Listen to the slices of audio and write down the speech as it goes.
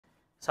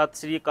सत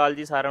श्री अकाल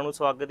जी सारिਆਂ ਨੂੰ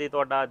स्वागत है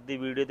ਤੁਹਾਡਾ ਅੱਜ ਦੀ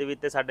ਵੀਡੀਓ ਦੇ ਵਿੱਚ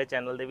ਤੇ ਸਾਡੇ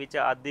ਚੈਨਲ ਦੇ ਵਿੱਚ।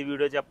 ਅੱਜ ਦੀ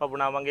ਵੀਡੀਓ 'ਚ ਆਪਾਂ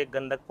ਬਣਾਵਾਂਗੇ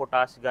ਗੰਧਕ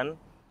ਪੋਟਾਸ਼ ਗਨ।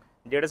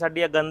 ਜਿਹੜਾ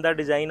ਸਾਡੀ ਇਹ ਗਨ ਦਾ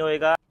ਡਿਜ਼ਾਈਨ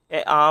ਹੋਏਗਾ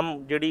ਇਹ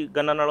ਆਮ ਜਿਹੜੀ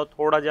ਗਨਾਂ ਨਾਲੋਂ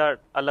ਥੋੜਾ ਜਿਹਾ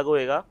ਅਲੱਗ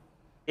ਹੋਏਗਾ।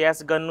 ਤੇ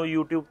ਇਸ ਗਨ ਨੂੰ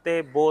YouTube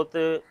ਤੇ ਬਹੁਤ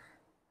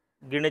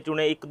ਗਿਣੇ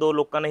ਚੁਣੇ ਇੱਕ ਦੋ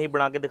ਲੋਕਾਂ ਨੇ ਹੀ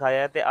ਬਣਾ ਕੇ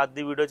ਦਿਖਾਇਆ ਹੈ ਤੇ ਅੱਜ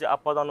ਦੀ ਵੀਡੀਓ 'ਚ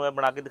ਆਪਾਂ ਤੁਹਾਨੂੰ ਇਹ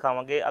ਬਣਾ ਕੇ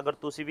ਦਿਖਾਵਾਂਗੇ। ਅਗਰ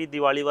ਤੁਸੀਂ ਵੀ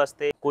ਦੀਵਾਲੀ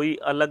ਵਾਸਤੇ ਕੋਈ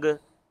ਅਲੱਗ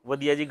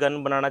ਵਧੀਆ ਜੀ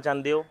ਗਨ ਬਣਾਉਣਾ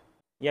ਚਾਹੁੰਦੇ ਹੋ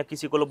या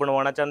किसी को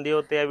बनवाना चाहते हो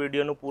तो यह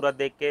वीडियो ਨੂੰ पूरा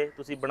देख के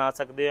तुसी बना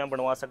सकते हो या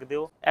बनवा सकते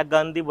हो। यह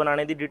गन की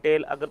बनाने की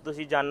डिटेल अगर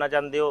तुसी जानना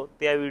चाहते हो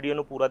तो यह वीडियो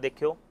ਨੂੰ पूरा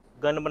देखियो।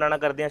 गन बनाना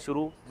करते हैं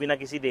शुरू बिना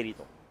किसी देरी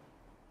तो।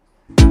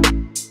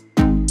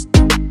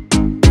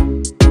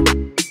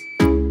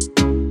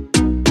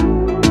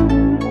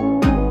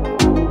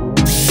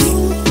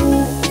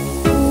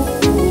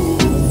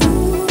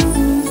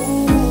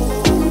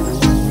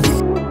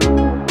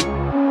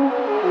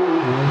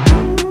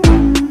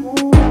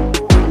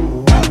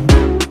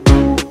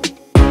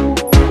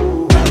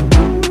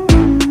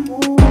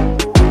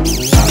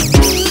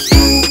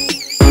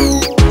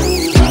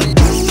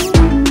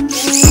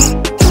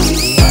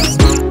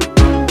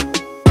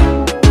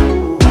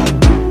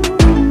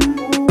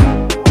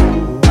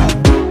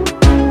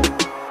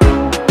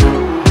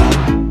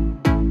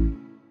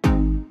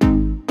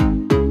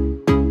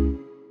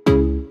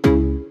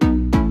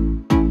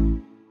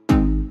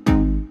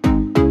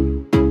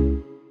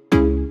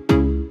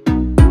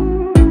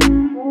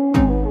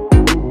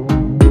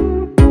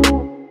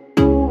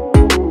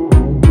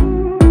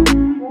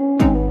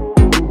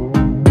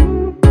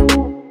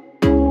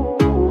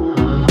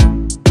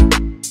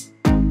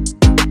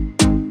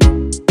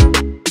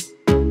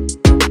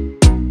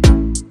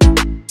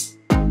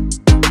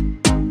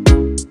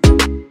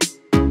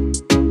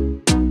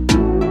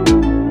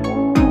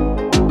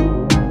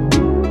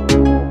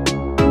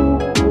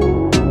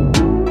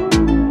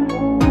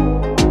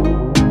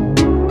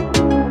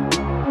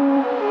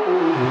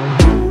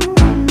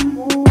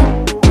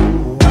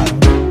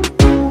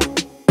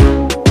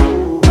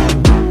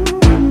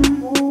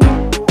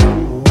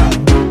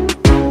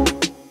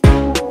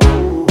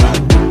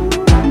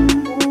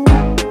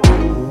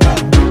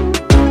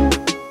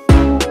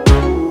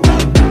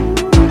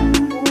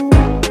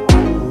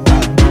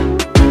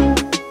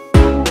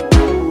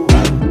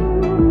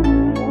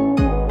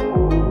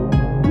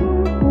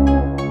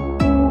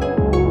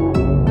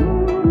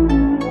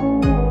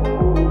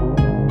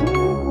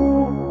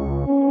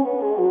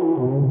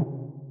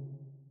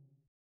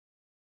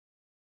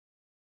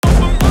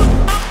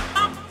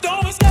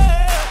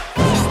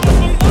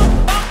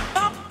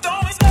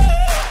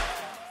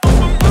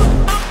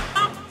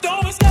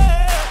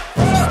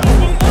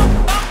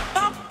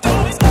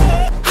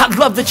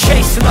 Love the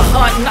chase and the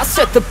hunt, and I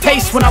set the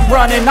pace when I'm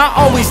running. I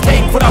always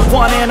take what I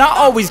want and I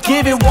always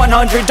give it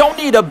 100. Don't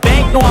need a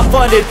bank, no I'm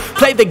funded.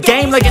 Play the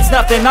game like it's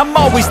nothing. I'm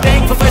always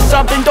thankful for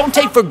something. Don't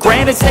take for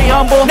granted, stay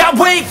humble. Now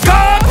wake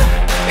up,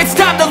 it's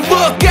time to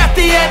look at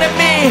the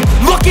enemy.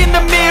 Look in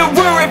the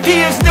mirror if he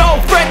is no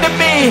friend to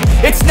me.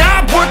 It's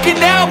not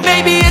working out,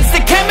 maybe it's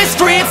the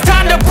chemistry. It's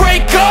time to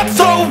break up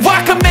so I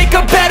can make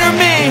a better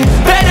me.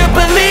 Better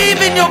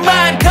believe in your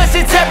mind,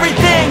 cause it's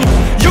everything.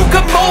 You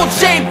can mold,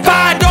 shape,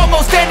 find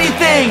almost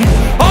anything.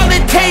 All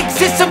it takes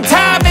is some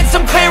time and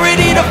some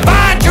clarity to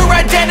find your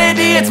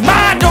identity. It's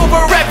mind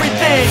over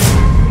everything.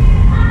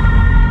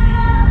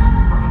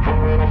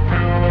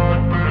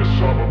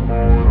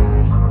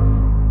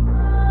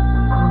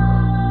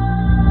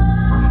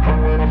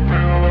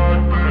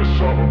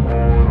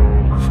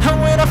 And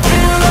when I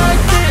feel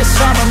like this,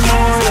 I'm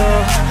immortal.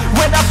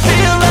 When I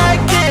feel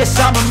like this,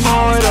 I'm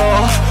immortal.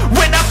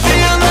 When I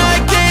feel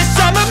like this,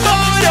 I'm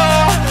immortal.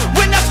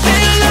 When I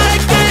feel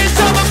like this,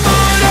 I'm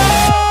immortal.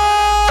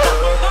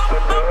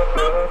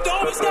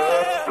 Don't be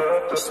scared,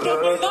 just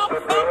open up,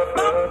 don't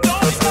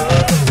be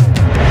scared.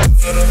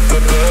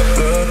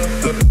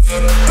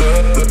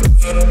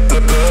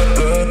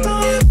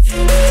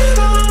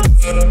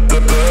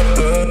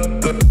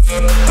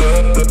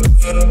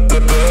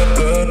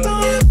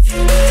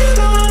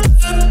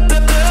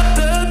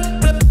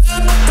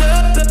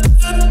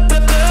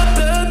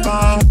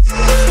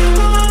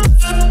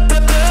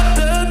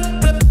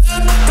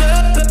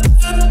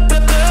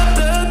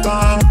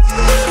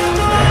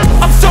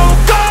 I'm so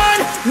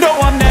gone, no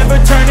I'm never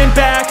turning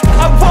back. I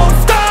won't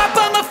stop,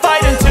 I'ma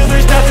fight until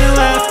there's nothing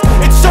left.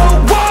 It's so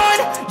on,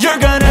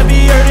 you're gonna be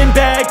hurting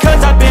bad,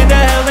 cause I've been to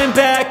hell and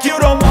back. You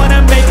don't wanna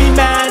make me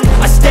mad,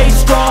 I stay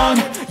strong,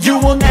 you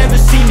will never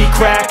see me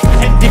crack.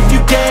 And if you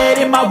get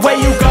in my way,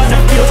 you're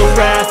gonna feel the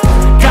wrath.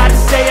 Gotta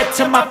say it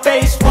to my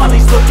face while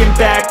he's looking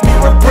back.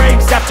 Mirror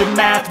breaks after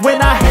math, when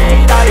I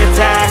hate I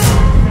attack.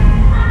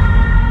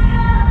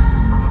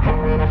 And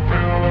when I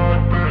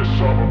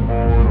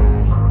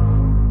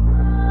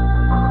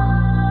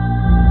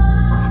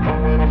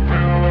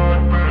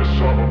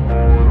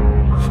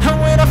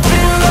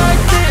feel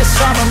like this,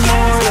 I'm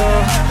immortal.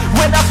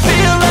 When I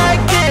feel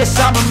like this,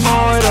 I'm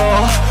immortal.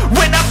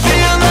 When I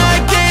feel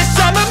like this,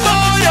 I'm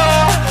immortal.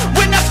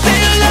 When I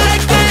feel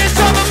like this,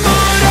 I'm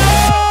immortal.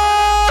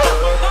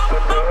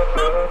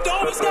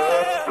 Don't be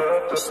scared,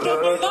 just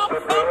open up,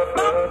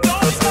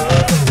 don't be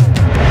scared.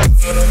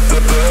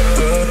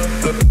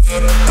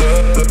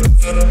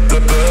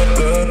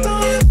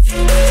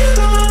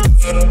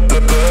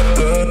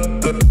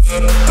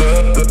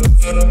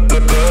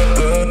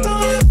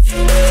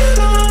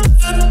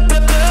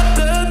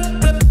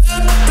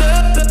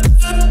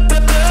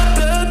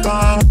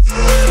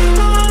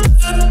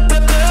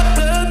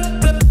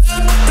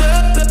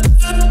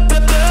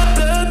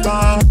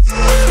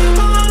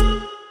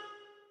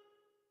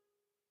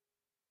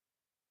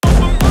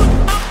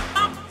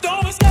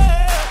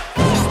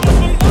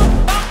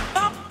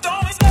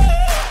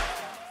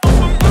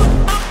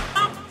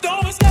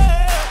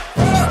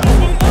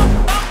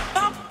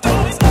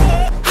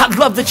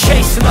 love the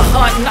chase and the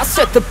hunt, and I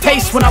set the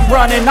pace when I'm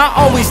running. I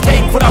always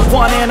take what I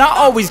want and I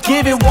always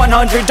give it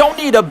 100. Don't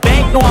need a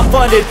bank, no I'm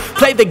funded.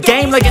 Play the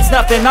game like it's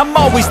nothing. I'm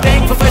always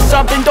thankful for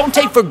something. Don't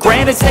take for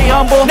granted, stay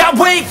humble. Now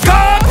wake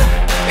up!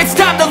 It's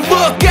time to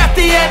look at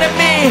the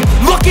enemy.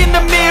 Look in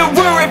the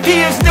mirror if he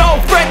is no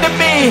friend to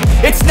me.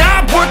 It's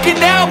not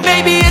working out,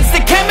 maybe it's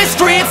the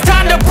chemistry. It's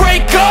time to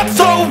break up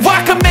so I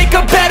can make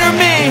a better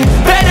me.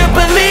 Better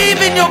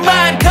believe in your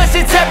mind, cause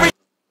it's every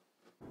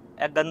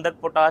ਇਹ ਗੰਧਕ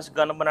potash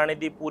gun ਬਣਾਉਣੇ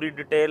ਦੀ ਪੂਰੀ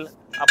detail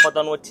ਆਪਾਂ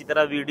ਤੁਹਾਨੂੰ ਅੱਛੀ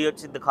ਤਰ੍ਹਾਂ video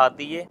 'ਚ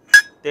ਦਿਖਾਤੀ ਏ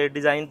ਤੇ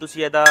design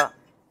ਤੁਸੀਂ ਇਹਦਾ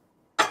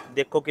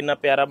ਦੇਖੋ ਕਿੰਨਾ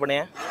ਪਿਆਰਾ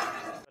ਬਣਿਆ,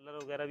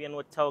 ਕਲਰ ਵਗੈਰਾ ਵੀ ਇਹਨੂੰ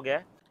ਅੱਛਾ ਹੋ ਗਿਆ।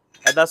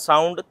 ਇਹਦਾ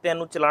ਸਾਊਂਡ ਤੇ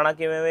ਇਹਨੂੰ ਚਲਾਉਣਾ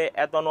ਕਿਵੇਂ ਵੇ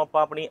ਇਹ ਤੁਹਾਨੂੰ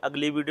ਆਪਾਂ ਆਪਣੀ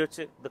ਅਗਲੀ ਵੀਡੀਓ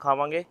 'ਚ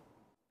ਦਿਖਾਵਾਂਗੇ।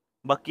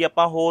 ਬਾਕੀ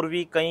ਆਪਾਂ ਹੋਰ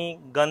ਵੀ ਕਈ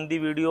ਗਨ ਦੀ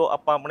ਵੀਡੀਓ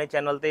ਆਪਾਂ ਆਪਣੇ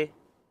ਚੈਨਲ ਤੇ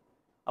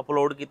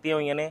ਅਪਲੋਡ ਕੀਤੀਆਂ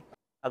ਹੋਈਆਂ ਨੇ,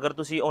 ਅਗਰ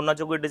ਤੁਸੀਂ ਉਹਨਾਂ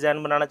 'ਚੋਂ ਕੋਈ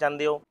ਡਿਜ਼ਾਈਨ ਬਣਾਉਣਾ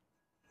ਚਾਹੁੰਦੇ ਹੋ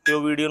ਤੇ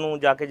ਉਹ ਵੀਡੀਓ ਨੂੰ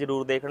ਜਾ ਕੇ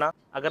ਜ਼ਰੂਰ ਦੇਖਣਾ।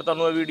 ਅਗਰ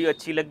ਤੁਹਾਨੂੰ ਇਹ ਵੀਡੀਓ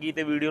ਅੱਛੀ ਲੱਗੀ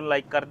ਤੇ ਵੀਡੀਓ ਨੂੰ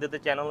ਲਾਈਕ ਕਰ ਦਿਓ ਤੇ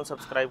ਚੈਨਲ ਨੂੰ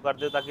ਸਬਸਕ੍ਰਾਈਬ ਕਰ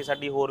ਦਿਓ ਤਾਂ ਕਿ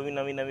ਸਾਡੀ ਹੋਰ ਵੀ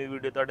ਨਵੀਂ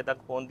ਵੀਡੀਓ ਤੁਹਾਡੇ ਤੱਕ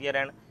ਪਹੁੰਚਦੀਆਂ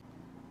ਰਹਿਣ।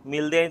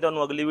 ਮਿਲਦੇ ਹਾਂ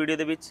ਤੁਹਾਨੂੰ ਅਗਲੀ ਵੀਡੀਓ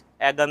ਦੇ ਵਿੱਚ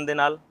ਇਹ ਗਨ ਦੇ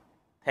ਨਾਲ।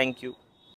 Thank you.